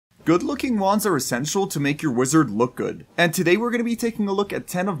Good looking wands are essential to make your wizard look good. And today we're going to be taking a look at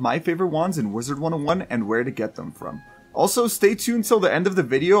 10 of my favorite wands in Wizard 101 and where to get them from. Also, stay tuned till the end of the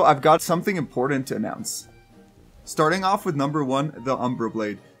video, I've got something important to announce. Starting off with number 1, the Umbra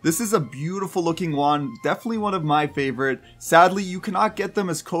Blade. This is a beautiful looking wand, definitely one of my favorite. Sadly, you cannot get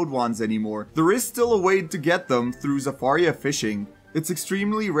them as code wands anymore. There is still a way to get them through Zafaria fishing. It's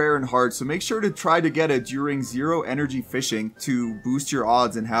extremely rare and hard, so make sure to try to get it during 0 energy fishing to boost your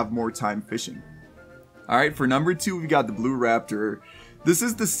odds and have more time fishing. Alright, for number 2, we got the Blue Raptor. This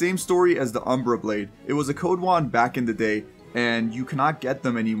is the same story as the Umbra Blade. It was a code wand back in the day, and you cannot get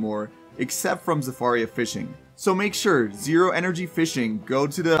them anymore, except from Zafaria fishing. So make sure, 0 energy fishing, go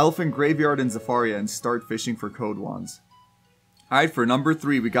to the Elfin Graveyard in Zafaria and start fishing for code wands. Alright, for number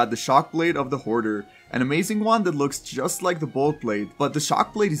 3, we got the Shock Blade of the Hoarder. An amazing wand that looks just like the Bolt Blade, but the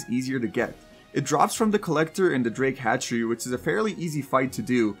Shock Blade is easier to get. It drops from the Collector in the Drake Hatchery, which is a fairly easy fight to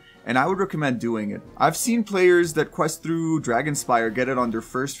do, and I would recommend doing it. I've seen players that quest through Dragonspire get it on their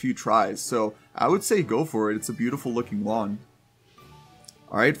first few tries, so I would say go for it, it's a beautiful looking wand.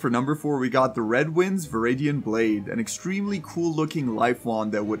 Alright, for number 4, we got the Red Winds Viridian Blade, an extremely cool looking life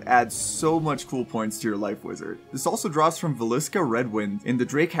wand that would add so much cool points to your life wizard. This also drops from Veliska Redwind in the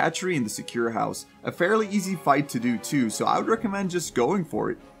Drake Hatchery in the Secure House. A fairly easy fight to do too, so I would recommend just going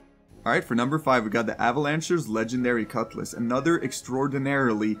for it. Alright, for number 5, we got the Avalancher's Legendary Cutlass, another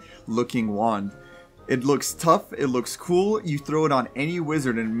extraordinarily looking wand. It looks tough, it looks cool, you throw it on any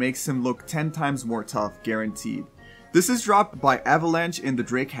wizard and it makes him look 10 times more tough, guaranteed. This is dropped by Avalanche in the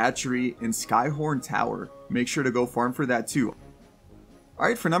Drake Hatchery in Skyhorn Tower. Make sure to go farm for that too.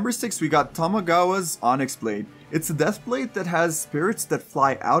 Alright, for number 6, we got Tamagawa's Onyx Blade. It's a death blade that has spirits that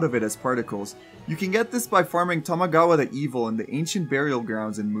fly out of it as particles. You can get this by farming Tamagawa the Evil in the Ancient Burial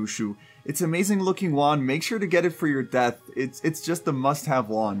Grounds in Mushu. It's an amazing looking wand, make sure to get it for your death. It's just a must-have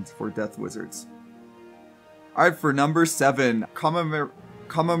wand for death wizards. Alright, for number 7, Commemoration.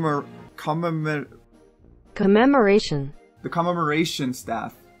 The Commemoration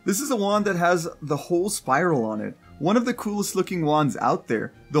Staff. This is a wand that has the whole spiral on it. One of the coolest looking wands out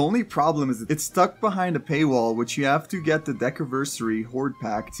there. The only problem is it's stuck behind a paywall, which you have to get the Decaversary Horde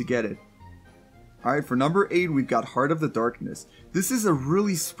Pack to get it. Alright, for number 8, we've got Heart of the Darkness. This is a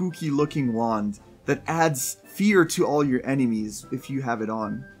really spooky looking wand that adds fear to all your enemies if you have it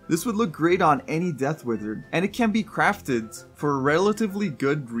on. This would look great on any death wizard, and it can be crafted for relatively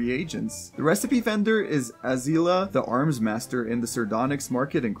good reagents. The recipe vendor is Azila the Arms Master in the Sardonyx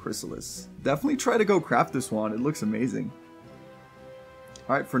Market in Chrysalis. Definitely try to go craft this wand, it looks amazing.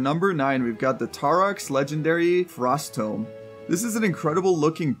 Alright, for number 9, we've got the Tarax Legendary Frost Tome. This is an incredible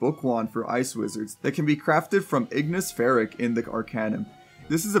looking book wand for ice wizards that can be crafted from Ignis Ferric in the Arcanum.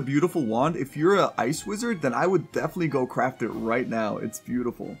 This is a beautiful wand. If you're an ice wizard, then I would definitely go craft it right now. It's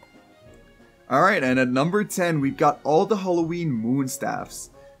beautiful. Alright, and at number 10, we've got all the Halloween Moon Staffs.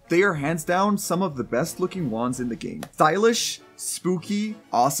 They are hands down some of the best looking wands in the game. Stylish, spooky,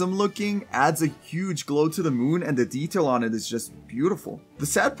 awesome looking, adds a huge glow to the moon, and the detail on it is just beautiful. The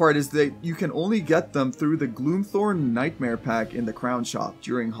sad part is that you can only get them through the Gloomthorn Nightmare Pack in the Crown Shop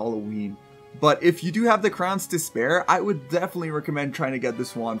during Halloween. But if you do have the crowns to spare, I would definitely recommend trying to get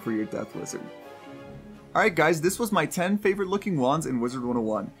this wand for your death wizard. Alright guys, this was my 10 favorite looking wands in Wizard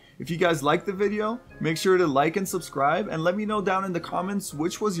 101. If you guys liked the video, make sure to like and subscribe, and let me know down in the comments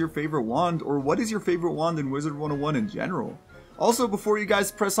which was your favorite wand, or what is your favorite wand in Wizard 101 in general. Also, before you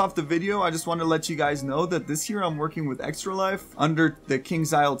guys press off the video, I just want to let you guys know that this year I'm working with Extra Life under the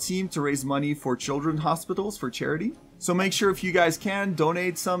King's Isle team to raise money for children's hospitals for charity. So make sure if you guys can,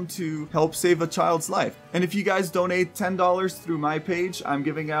 donate some to help save a child's life. And if you guys donate $10 through my page, I'm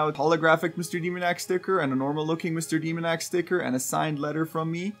giving out holographic Mr. DemonAxe sticker and a normal looking Mr. DemonAxe sticker and a signed letter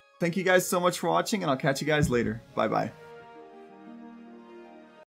from me. Thank you guys so much for watching, and I'll catch you guys later. Bye bye.